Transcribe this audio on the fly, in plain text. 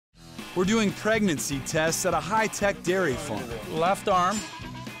We're doing pregnancy tests at a high-tech dairy farm. Left arm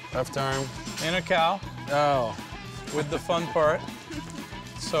Left arm. in a cow Oh. with the fun part.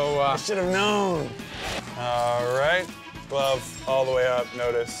 So, I should have known. All right. Glove all the way up,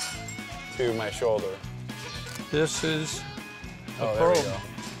 notice, to my shoulder. this is the Oh, there we probe. go.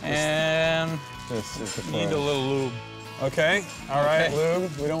 And This is the need a little lube. Okay, all right, Okay.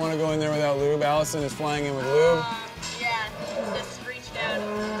 lube. We don't want to go in there without lube. Allison is flying in with lube. Yeah, just reach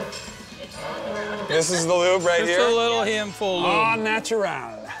down. It's on the ground. This is the lube right Just here. a little handful of lube. Ah, natural.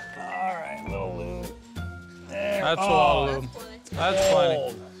 All right, little lube. There. That's Oh, all lube. That's plenty.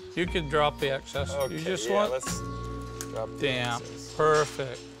 gold. You could drop the excess. Okay, You just yeah, want let's drop the damn. excess.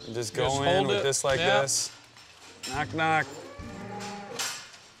 Perfect. Just go Just in hold with it. this like Yeah. this. Knock, knock.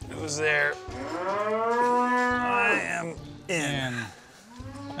 Who's there? I am in. And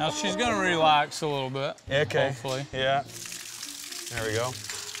now she's gonna relax a little bit. Okay. Hopefully. Yeah. There we go.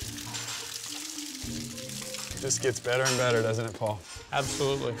 This gets better and better, doesn't it, Paul?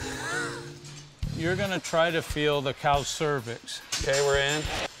 Absolutely. You're gonna try to feel the cow's cervix. Okay, we're in.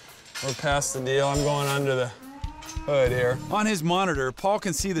 We're past the deal. I'm going under the hood here. On his monitor, Paul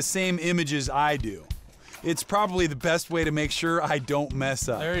can see the same images I do. It's probably the best way to make sure I don't mess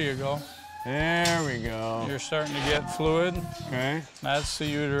up. There you go. There we go. You're starting to get fluid. Okay. That's the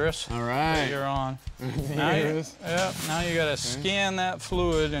uterus All that right. you're on. The Now you, uterus. yeah, now you gotta scan that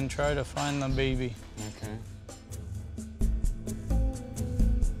fluid and try to find the baby. Okay.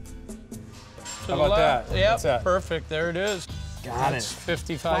 To How the about left. that? Yep, What's that? perfect. There it is. Got That's it.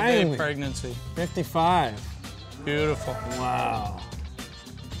 55-day Finally. pregnancy. 55. Beautiful. Wow.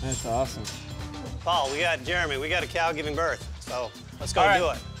 That's awesome. Paul, we got Jeremy. We got a cow giving birth. So let's go All right. do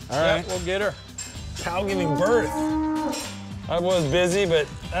it. All Yep, right. we'll get her. Cow giving birth. I was busy, but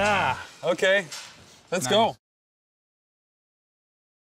okay. Let's Nice. go.